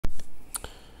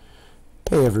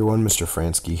Hey everyone, Mr.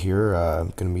 Fransky here.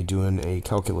 I'm going to be doing a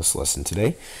calculus lesson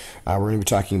today. We're going to be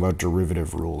talking about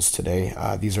derivative rules today.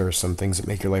 These are some things that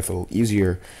make your life a little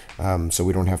easier, so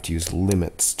we don't have to use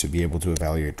limits to be able to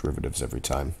evaluate derivatives every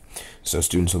time. So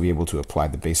students will be able to apply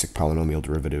the basic polynomial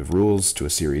derivative rules to a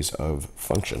series of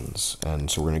functions. And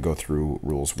so we're going to go through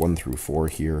rules 1 through 4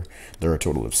 here. There are a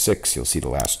total of 6. You'll see the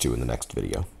last 2 in the next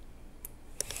video.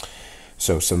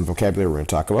 So some vocabulary we're going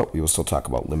to talk about. We will still talk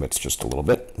about limits just a little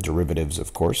bit. Derivatives,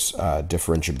 of course.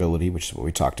 Differentiability, which is what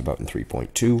we talked about in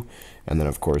 3.2. And then,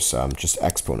 of course, just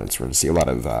exponents. We're going to see a lot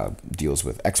of deals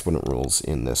with exponent rules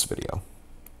in this video.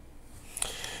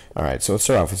 All right, so let's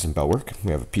start off with some bell work. We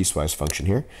have a piecewise function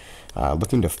here.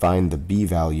 Looking to find the b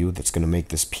value that's going to make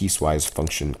this piecewise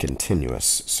function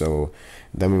continuous. So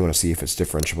then we want to see if it's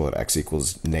differentiable at x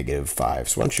equals -5.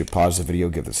 So why don't you pause the video,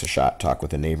 give this a shot, talk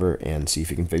with a neighbor, and see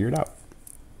if you can figure it out.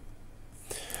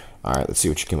 All right, let's see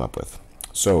what you came up with.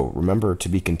 So remember, to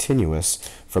be continuous,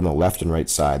 from the left and right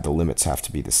side, the limits have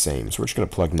to be the same. So we're just going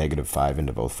to plug -5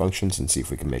 into both functions and see if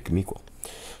we can make them equal.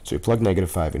 So we plug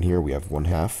 -5 in here. We have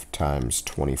 1/2 times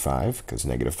 25, because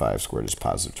 -5 squared is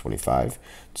positive 25.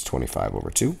 It's 25 over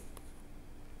 2.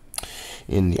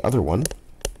 In the other one,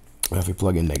 if we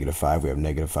plug in -5, we have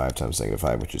 -5 times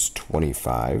 -5, which is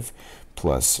 25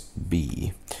 plus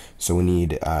b. So we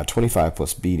need 25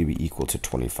 plus b to be equal to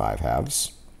 25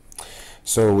 halves.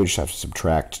 So we just have to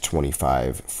subtract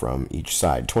 25 from each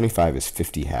side. 25 is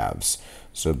 50 halves.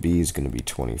 So b is going to be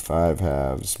 25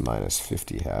 halves minus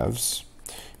 50 halves,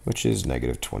 which is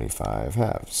 -25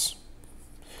 halves.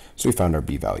 So we found our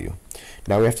b value.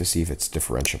 Now we have to see if it's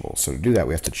differentiable. So to do that,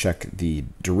 we have to check the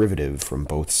derivative from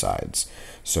both sides.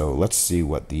 So let's see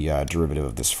what the derivative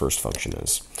of this first function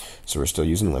is. So we're still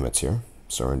using limits here.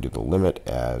 So we're going to do the limit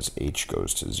as h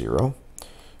goes to 0.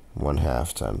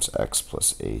 1/2 times x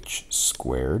plus h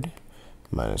squared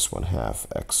minus 1/2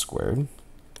 x squared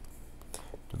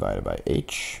divided by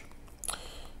h.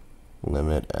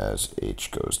 Limit as h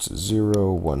goes to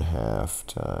 0, 1/2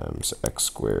 times x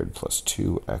squared plus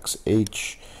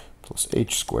 2xh plus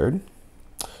h squared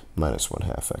minus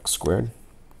 1/2 x squared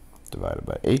divided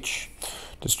by h.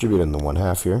 Distributing the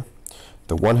 1/2 here.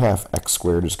 The 1/2 x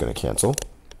squared is going to cancel.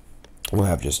 We'll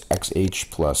have just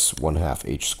xh plus 1/2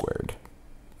 h squared.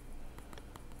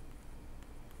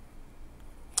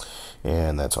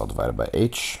 And that's all divided by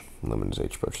h. Limit as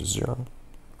h approaches 0.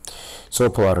 So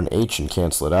we'll pull out an h and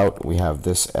cancel it out. We have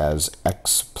this as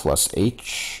x plus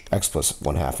h, x plus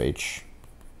 1/2 h.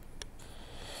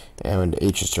 And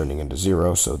h is turning into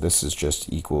 0, so this is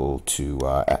just equal to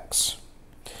x.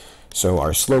 So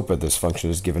our slope of this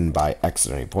function is given by x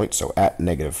at any point. So at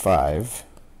 -5,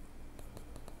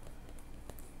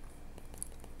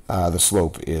 the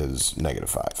slope is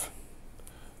 -5.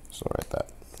 So I'll write that.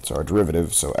 So our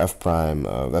derivative, so f prime,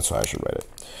 that's why I should write it.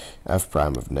 F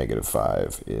prime of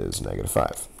 -5 is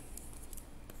 -5.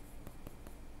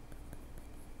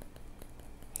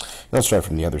 Let's try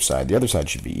from the other side. The other side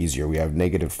should be easier. We have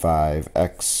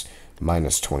 -5x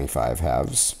minus 25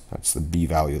 halves. That's the b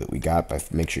value that we got by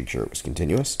making sure it was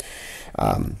continuous.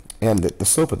 And the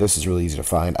slope of this is really easy to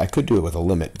find. I could do it with a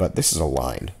limit, but this is a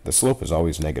line. The slope is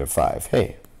always -5.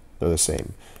 Hey, they're the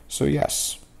same. So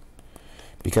yes.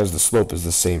 Because the slope is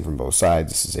the same from both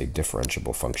sides, this is a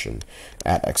differentiable function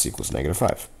at x equals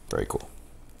 -5. Very cool.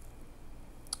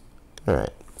 All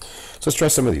right, so let's try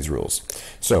some of these rules.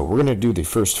 So we're going to do the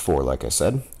first 4, like I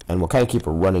said, and we'll kind of keep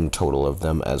a running total of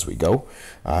them as we go.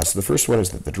 So the first one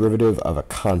is that the derivative of a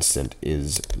constant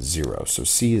is 0. So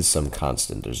c is some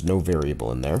constant. There's no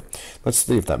variable in there. Let's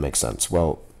see if that makes sense.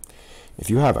 Well,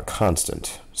 if you have a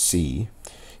constant, c,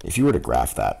 if you were to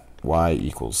graph that, y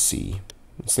equals c,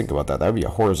 let's think about that. That would be a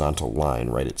horizontal line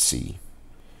right at c.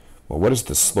 Well, what is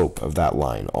the slope of that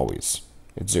line always?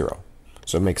 It's 0.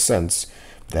 So it makes sense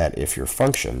that if your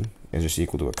function is just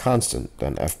equal to a constant,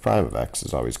 then f prime of x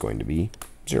is always going to be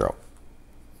 0.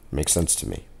 Makes sense to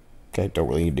me. Okay, don't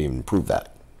really need to even prove that.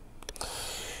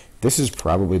 This is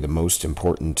probably the most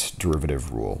important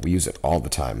derivative rule. We use it all the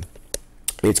time.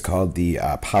 It's called the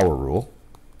power rule.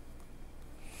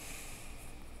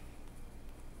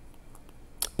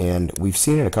 And we've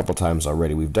seen it a couple times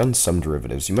already. We've done some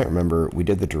derivatives. You might remember we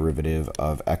did the derivative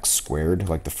of x squared,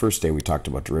 like the first day we talked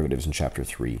about derivatives in chapter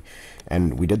 3.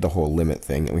 And we did the whole limit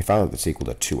thing, and we found out that's equal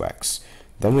to 2x.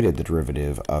 Then we did the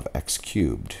derivative of x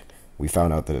cubed. We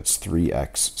found out that it's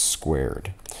 3x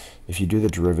squared. If you do the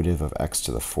derivative of x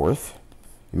to the 4th,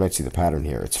 you might see the pattern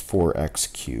here. It's 4x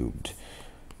cubed.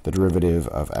 The derivative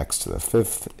of x to the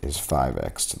 5th is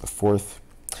 5x to the 4th.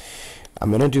 I'm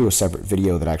going to do a separate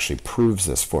video that actually proves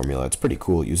this formula. It's pretty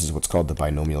cool. It uses what's called the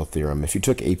binomial theorem. If you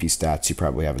took AP Stats, you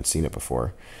probably haven't seen it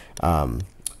before.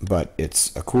 But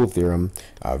it's a cool theorem,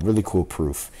 really cool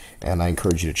proof, and I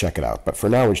encourage you to check it out. But for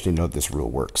now, we just need to know that this rule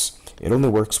works. It only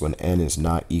works when n is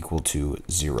not equal to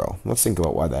 0. Let's think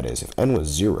about why that is. If n was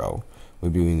 0,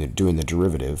 we'd be doing the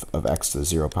derivative of x to the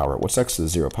 0 power. What's x to the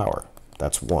 0 power?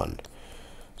 That's 1.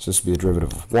 So this would be the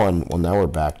derivative of 1. Well, now we're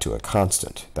back to a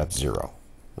constant. That's 0,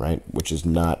 right? Which is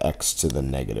not x to the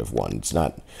negative 1. It's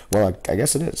not, well, I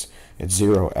guess it is. It's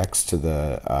 0x to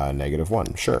the negative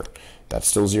 1. Sure, that's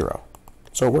still 0.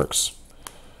 So it works.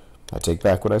 I take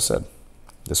back what I said.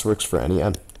 This works for any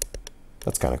n.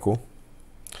 That's kind of cool.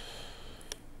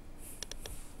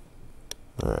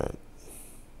 Alright.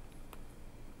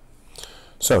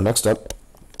 So next up,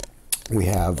 we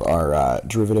have our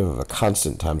derivative of a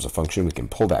constant times a function. We can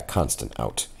pull that constant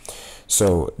out.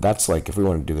 So that's like if we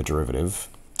want to do the derivative,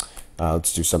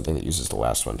 let's do something that uses the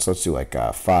last one. So let's do like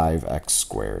 5x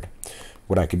squared.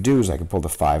 What I could do is I could pull the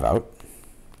 5 out,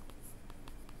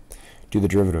 do the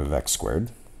derivative of x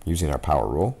squared using our power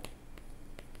rule,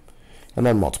 and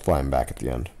then multiply them back at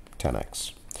the end,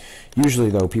 10x. Usually,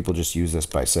 though, people just use this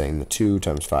by saying the 2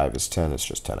 times 5 is 10, it's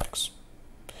just 10x.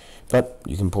 But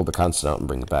you can pull the constant out and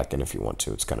bring it back in if you want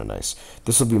to. It's kind of nice.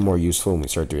 This will be more useful when we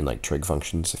start doing like trig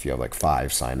functions. If you have like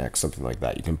 5 sine x, something like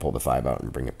that, you can pull the 5 out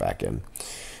and bring it back in.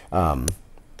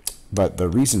 But the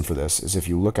reason for this is if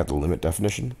you look at the limit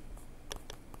definition,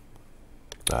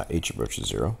 h approaches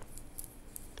 0,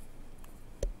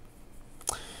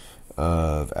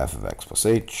 of f of x plus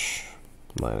h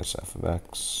minus f of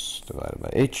x divided by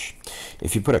h.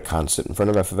 If you put a constant in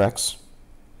front of f of x,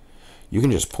 you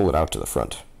can just pull it out to the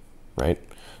front, right?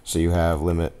 So you have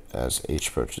limit as h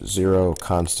approaches 0,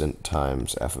 constant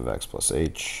times f of x plus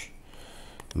h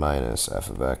minus f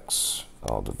of x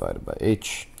all divided by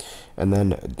h. And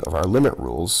then our limit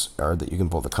rules are that you can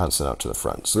pull the constant out to the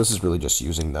front. So this is really just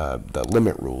using the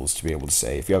limit rules to be able to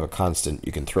say if you have a constant,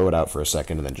 you can throw it out for a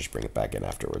second and then just bring it back in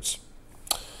afterwards.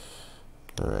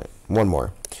 All right, one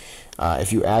more.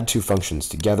 If you add two functions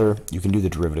together, you can do the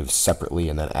derivatives separately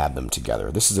and then add them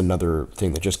together. This is another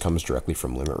thing that just comes directly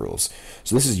from limit rules.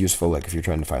 So this is useful like if you're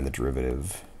trying to find the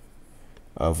derivative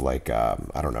of like,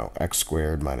 I don't know, x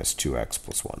squared minus 2x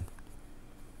plus 1.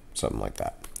 Something like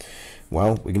that.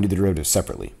 Well, we can do the derivative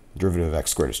separately. Derivative of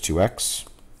x squared is 2x.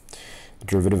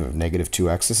 Derivative of negative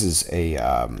 2x, this is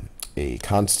a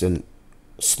constant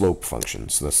slope function.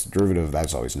 So the derivative of that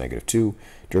is always negative 2.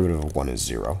 Derivative of 1 is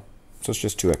 0. So it's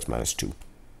just 2x minus 2.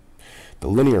 The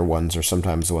linear ones are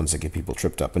sometimes the ones that get people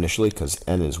tripped up initially because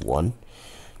n is 1.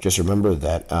 Just remember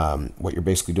that what you're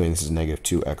basically doing, this is negative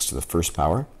 2x to the first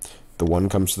power. The 1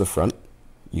 comes to the front.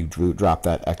 You drop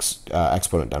that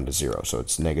exponent down to 0. So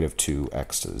it's negative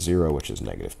 2x to the 0, which is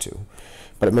negative 2.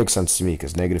 But it makes sense to me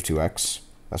because negative 2x,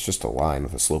 that's just a line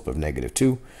with a slope of negative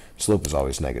 2. Slope is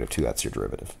always negative 2. That's your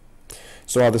derivative.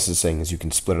 So all this is saying is you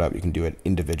can split it up. You can do it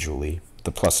individually.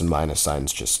 The plus and minus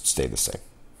signs just stay the same.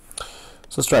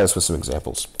 So let's try this with some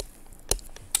examples.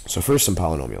 So first, some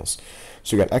polynomials.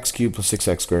 So we got x cubed plus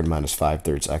 6x squared minus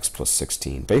 5/3 x plus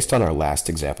 16. Based on our last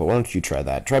example, why don't you try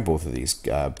that? Try both of these.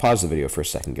 Pause the video for a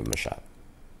second, give them a shot.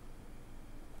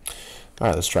 All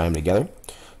right, let's try them together.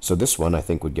 So this one I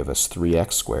think would give us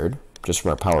 3x squared. Just from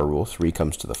our power rule, 3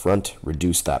 comes to the front.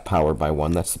 Reduce that power by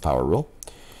 1, that's the power rule.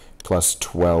 Plus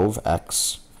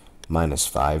 12x minus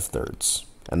 5/3.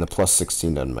 And the plus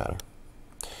 16 doesn't matter.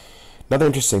 Another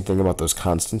interesting thing about those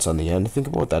constants on the end, think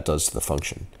about what that does to the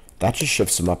function. That just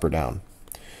shifts them up or down.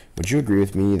 Would you agree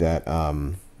with me that, I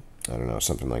don't know,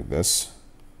 something like this,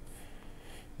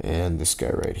 and this guy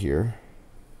right here,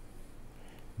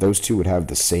 those two would have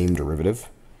the same derivative?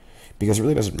 Because it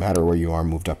really doesn't matter where you are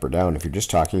moved up or down. If you're just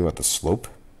talking about the slope's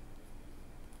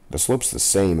the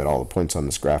same at all the points on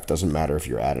this graph. Doesn't matter if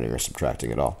you're adding or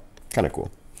subtracting at all. Kind of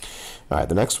cool. All right,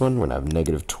 the next one, we're going to have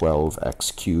negative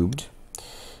 12x cubed.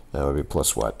 That would be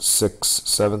plus what?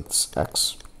 6/7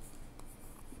 x.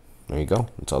 There you go.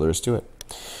 That's all there is to it.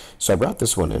 So I brought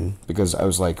this one in because I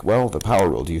was like, well, the power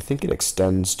rule, do you think it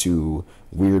extends to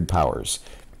weird powers?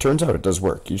 Turns out it does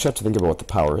work. You just have to think about what the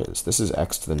power is. This is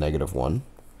x to the negative 1.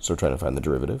 So we're trying to find the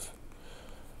derivative.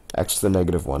 X to the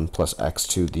negative 1 plus x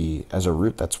to the, as a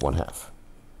root, that's 1/2.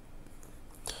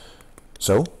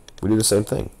 So we do the same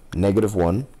thing. Negative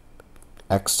 1,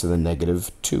 x to the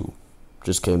negative 2.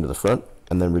 Just came to the front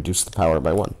and then reduced the power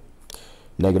by 1.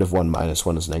 Negative 1 minus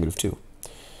 1 is negative 2.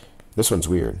 This one's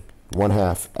weird.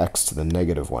 1/2 x to the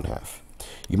negative 1/2.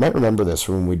 You might remember this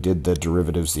from when we did the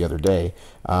derivatives the other day,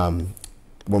 when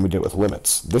we did it with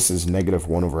limits. This is negative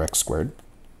 1 over x squared.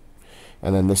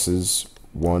 And then this is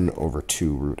 1 over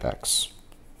 2 root x.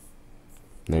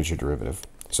 And there's your derivative.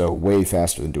 So way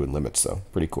faster than doing limits, though.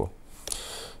 Pretty cool.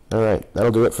 Alright,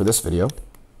 that'll do it for this video.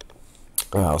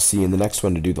 I'll see you in the next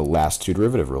one to do the last two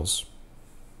derivative rules.